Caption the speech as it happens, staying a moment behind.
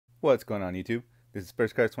What's going on, YouTube? This is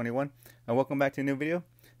SpursCards21 and welcome back to a new video.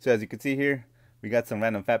 So as you can see here, we got some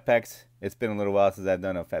random fat packs. It's been a little while since I've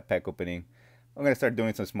done a fat pack opening. I'm going to start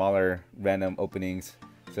doing some smaller random openings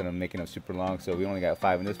instead of making them super long. So we only got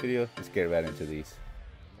 5 in this video. Let's get right into these.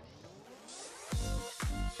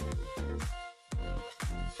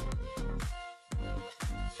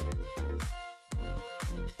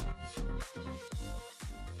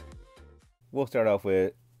 We'll start off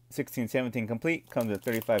with 16-17 complete. Comes with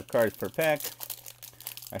 35 cards per pack.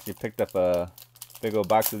 Actually picked up a big old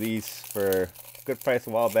box of these for a good price a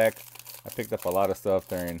while back. I picked up a lot of stuff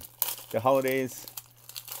during the holidays.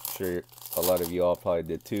 I'm sure a lot of you all probably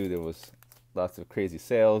did too. There was lots of crazy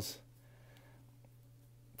sales.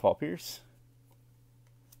 Paul Pierce.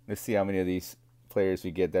 Let's see how many of these players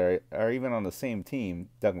we get that are even on the same team.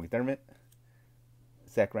 Doug McDermott,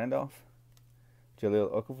 Zach Randolph,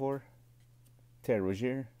 Jahlil Okafor, Terry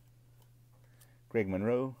Rozier, Greg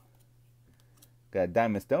Monroe. Got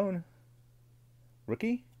Diamond Stone,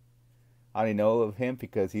 rookie. I only know of him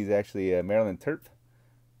because he's actually a Maryland Terp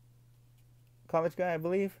college guy, I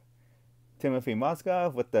believe. Timothy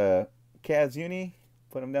Mozgov with the Cavs uni.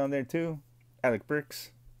 Put him down there too. Alec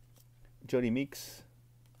Burks, Jody Meeks,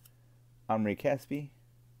 Omri Caspi,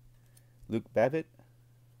 Luke Babbitt,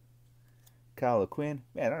 Kyle O'Quinn.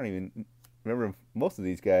 Man, I don't even remember most of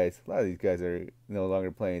these guys. A lot of these guys are no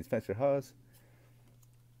longer playing. Spencer Hawes,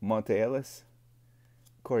 Monte Ellis,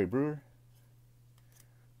 Corey Brewer.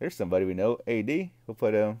 There's somebody we know. AD. We'll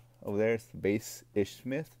put him over there. It's Base-ish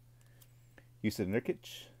Smith. Yusuf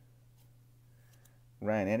Nurkic.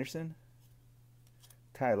 Ryan Anderson.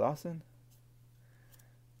 Ty Lawson.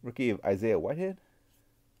 Rookie of Isaiah Whitehead.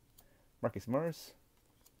 Marcus Morris.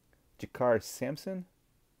 Jakar Sampson.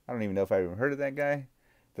 I don't even know if I've even heard of that guy.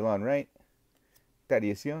 DeLon Wright.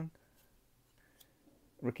 Thaddeus Young.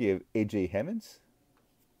 Rookie of AJ Hemmons.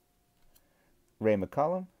 Ray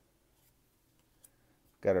McCollum.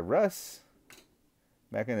 Got a Russ.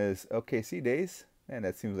 Back in his OKC days. Man,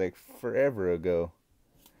 that seems like forever ago.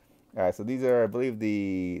 Alright, so these are, I believe,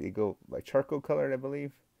 they go like charcoal colored, I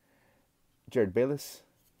believe. Jared Bayless.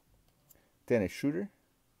 Dennis Schroeder.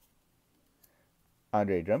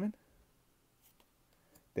 Andre Drummond.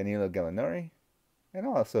 Danilo Gallinari. And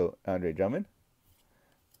also Andre Drummond.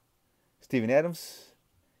 Steven Adams.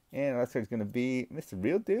 And last card's going to be Mr.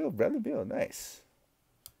 Real Deal, Bradley Beal. Nice.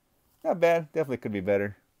 Not bad. Definitely could be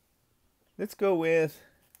better. Let's go with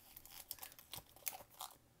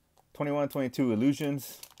 21-22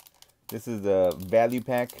 Illusions. This is the value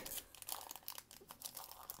pack.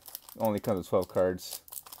 Only comes with 12 cards.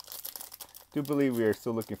 Do believe we are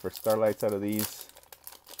still looking for Starlights out of these.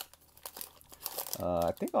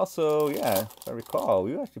 I think also, yeah, if I recall,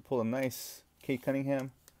 we actually pulled a nice Cade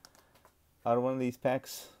Cunningham out of one of these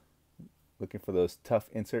packs. Looking for those tough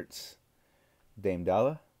inserts. Dame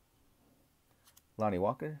Dalla. Lonnie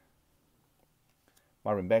Walker.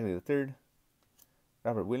 Marvin Bagley III.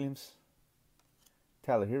 Robert Williams.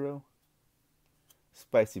 Tyler Hero.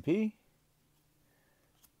 Spicy P.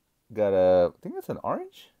 Got a, I think that's an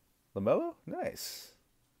orange. Lamelo. Nice.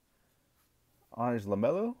 Orange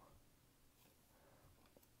Lamelo.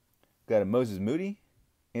 Got a Moses Moody.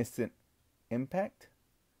 Instant Impact.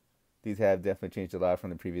 These have definitely changed a lot from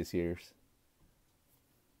the previous years.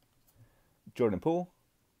 Jordan Poole.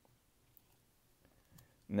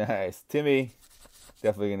 Nice. Timmy.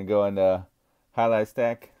 Definitely going to go on the highlight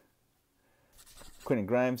stack. Quentin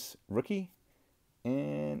Grimes, rookie.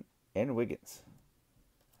 And Andrew Wiggins.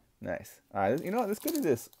 Nice. All right, you know what? Let's go to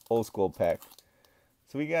this old school pack.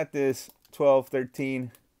 So we got this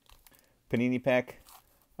 12-13 Panini pack.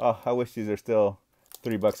 Oh, I wish these are still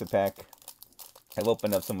 $3 a pack. I've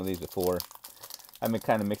opened up some of these before. I've been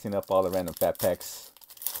kind of mixing up all the random fat packs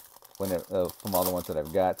from all the ones that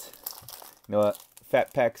I've got. You know what?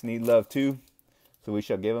 Fat packs need love too, so we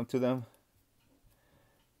shall give them to them.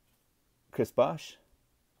 Chris Bosh.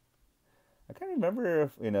 I can't remember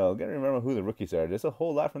if, gotta remember who the rookies are. There's a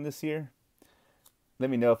whole lot from this year. Let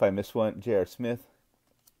me know if I missed one. J.R. Smith.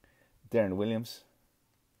 Darren Williams.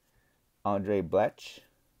 Andre Blatch.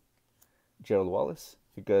 Gerald Wallace.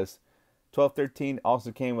 Because 12-13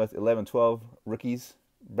 also came with 11-12 rookies.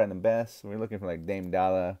 Brandon Bass. We're looking for like Dame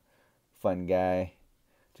Dalla, Fun Guy,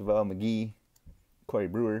 JaVale McGee, Corey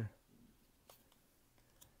Brewer,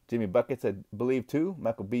 Jimmy Buckets, I believe too.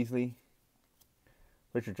 Michael Beasley,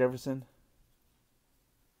 Richard Jefferson,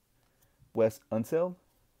 Wes Unseld,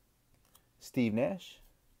 Steve Nash,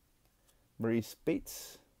 Maurice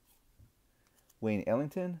Bates, Wayne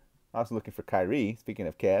Ellington. Also looking for Kyrie. Speaking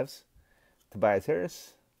of Cavs, Tobias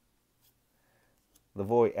Harris,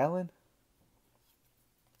 Lavoy Allen,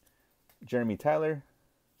 Jeremy Tyler,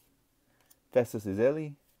 Festus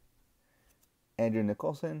Ezeli, Andrew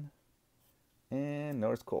Nicholson, and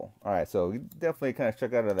Norris Cole. All right, so we definitely kind of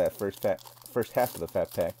struck out of that first half of the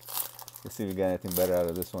fat pack. Let's see if we got anything better out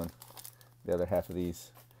of this one. The other half of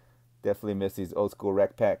these. Definitely miss these old school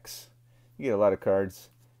rack packs. You get a lot of cards.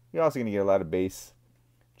 You're also going to get a lot of base.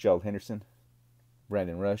 Gerald Henderson,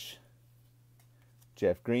 Brandon Rush,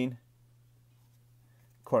 Jeff Green,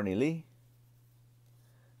 Courtney Lee,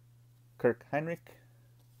 Kirk Heinrich,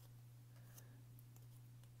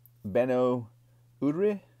 Benno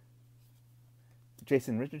Udrih,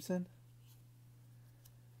 Jason Richardson.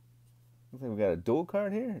 Looks like we got a dual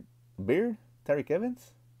card here. Beard, Tyreek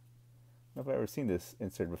Evans. I don't know if I've ever seen this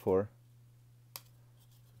insert before.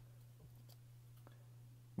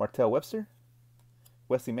 Martell Webster,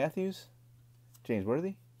 Wesley Matthews, James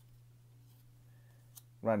Worthy,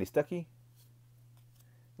 Ronnie Stuckey,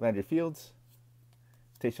 Landry Fields,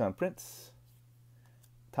 Tayshaun Prince,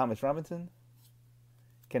 Thomas Robinson,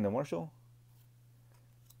 Kendall Marshall,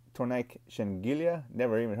 Tornaik Shengilia,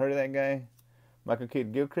 never even heard of that guy, Michael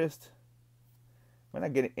Cade Gilchrist. We're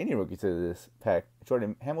not getting any rookies to this pack.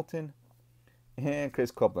 Jordan Hamilton, and Chris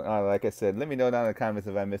Copeland. Like I said, let me know down in the comments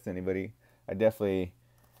if I missed anybody. I definitely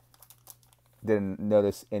didn't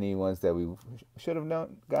notice any ones that we should have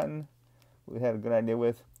gotten. We had a good idea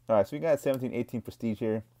with. All right, so we got 17-18 Prestige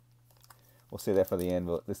here. We'll save that for the end,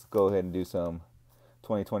 but let's go ahead and do some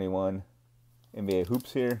 2021 NBA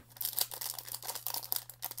hoops here.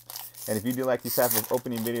 And if you do like these type of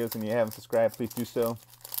opening videos and you haven't subscribed, please do so.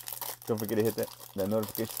 Don't forget to hit that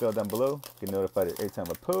notification bell down below. Get notified every time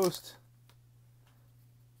I post.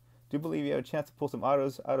 Do believe you have a chance to pull some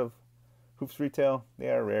autos out of Hoops Retail. They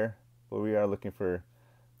are rare, but we are looking for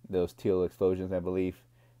those teal explosions, I believe.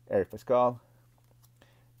 Eric Pascal,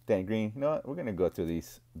 Dan Green. You know what? We're going to go through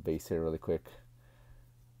these base here really quick.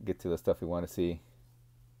 Get to the stuff we want to see.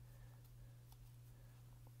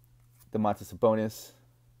 DeMontis Sabonis.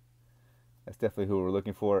 That's definitely who we're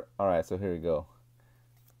looking for. All right, so here we go.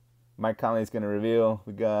 Mike Conley's going to reveal.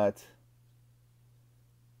 We got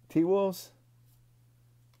T-Wolves.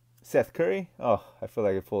 Seth Curry. Oh, I feel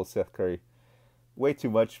like I pulled Seth Curry. Way too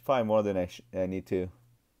much. Probably more than I need to.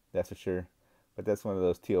 That's for sure. But that's one of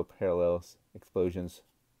those teal parallels. Explosions.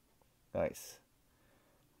 Nice.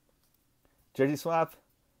 Jersey swap.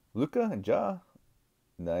 Luka and Ja.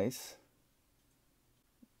 Nice.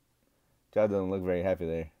 Ja doesn't look very happy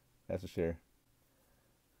there. That's for sure.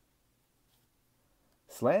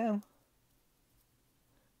 Slam.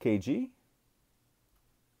 KG.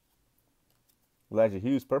 Elijah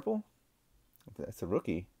Hughes, purple. That's a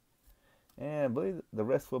rookie. And I believe the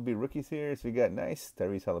rest will be rookies here. So we got nice.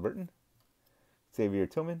 Tyrese Halliburton. Xavier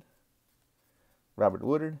Tillman. Robert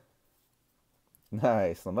Woodard.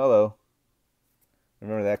 Nice. Lamelo.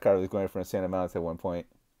 Remember that card was going for insane amounts at one point.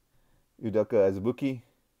 Udoka Azubuike.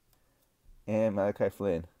 And Malachi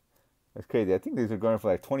Flynn. That's crazy. I think these are going for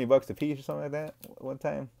like $20 a piece or something like that one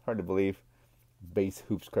time. Hard to believe. Base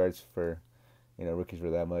hoops cards for, rookies for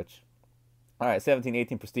that much. All right,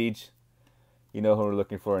 17-18 Prestige. You know who we're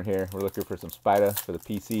looking for in here. We're looking for some Spida for the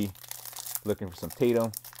PC. Looking for some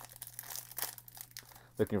Tatum.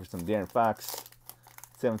 Looking for some De'Aaron Fox.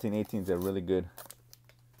 17-18 is a really good,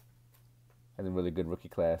 has a really good rookie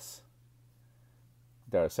class.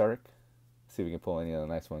 Darius Saric. See if we can pull any of the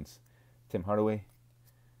nice ones. Tim Hardaway.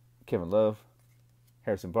 Kevin Love.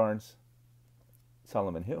 Harrison Barnes.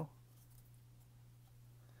 Solomon Hill.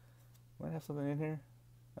 Might have something in here.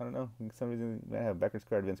 I don't know. For some reason, we might have a backwards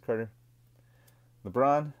card. Vince Carter.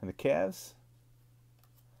 LeBron and the Cavs.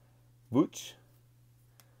 Vooch.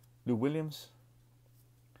 Lou Williams.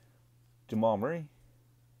 Jamal Murray.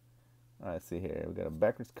 All right, let's see here. We got a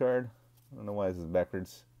backwards card. I don't know why this is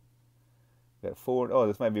backwards. We got forward. Oh,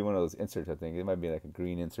 this might be one of those inserts, I think. It might be like a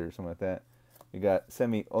green insert or something like that. We got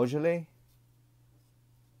Semi Ojeleye.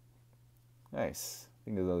 Nice. I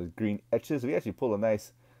think there's those green etches. We actually pulled a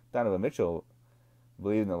nice Donovan Mitchell, I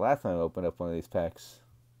believe, in the last time I opened up one of these packs.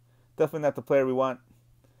 Definitely not the player we want,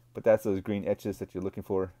 but that's those green etches that you're looking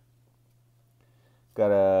for.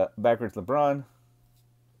 Got a backwards LeBron.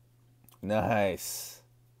 Nice.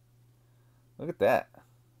 Look at that.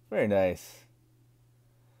 Very nice.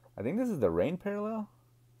 I think this is the rain parallel.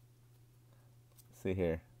 Let's see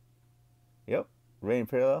here. Yep, rain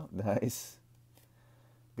parallel. Nice.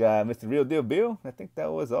 Got Mr. Real Deal Bill. I think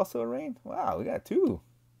that was also a rain. Wow, we got two.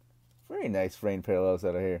 Very nice rain parallels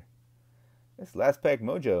out of here. This last pack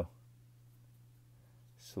mojo.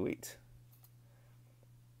 Sweet.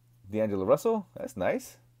 D'Angelo Russell. That's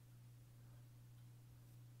nice.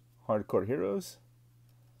 Hardcore Heroes.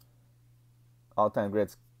 All-time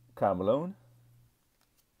greats Karl Malone.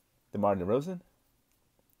 DeMar DeRozan.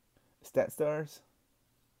 Stat Stars.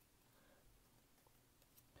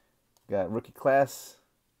 Got rookie class,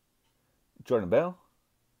 Jordan Bell.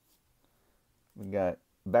 We got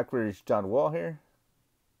backwards John Wall here.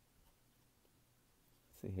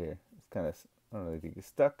 Let's see here. It's kind of, I don't know if he gets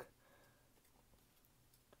stuck.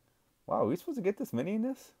 Wow, are we supposed to get this many in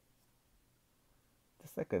this?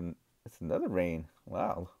 It's like it's another rain.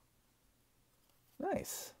 Wow.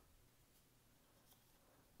 Nice.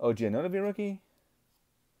 OG Anunoby rookie.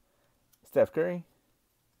 Steph Curry.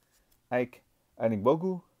 Ike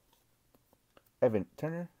Anigbogu. Evan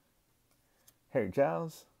Turner. Harry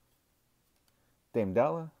Giles. Dame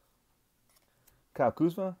Dalla. Kyle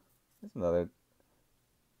Kuzma. That's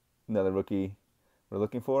another rookie we're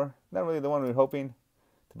looking for. Not really the one we were hoping.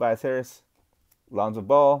 Tobias Harris. Lonzo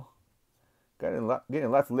Ball. Getting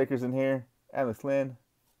lots of Lakers in here. Alex Len.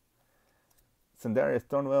 Sandarius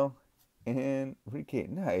Thornwell. And Ricky.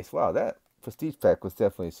 Nice. Wow, that prestige pack was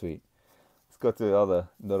definitely sweet. Let's go through all the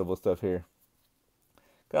notable stuff here.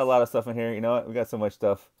 Got a lot of stuff in here. You know what? We got so much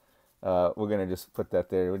stuff. We're going to just put that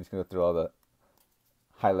there. We're just going to go through all the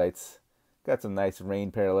highlights. Got some nice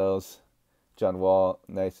rain parallels. John Wall.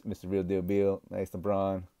 Nice Mr. Real Deal Beal. Nice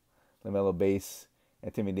LeBron. LaMelo base.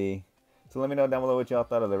 And Timmy D. So let me know down below what y'all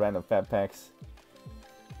thought of the random fat packs.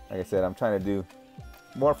 Like I said, I'm trying to do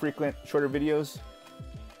more frequent, shorter videos.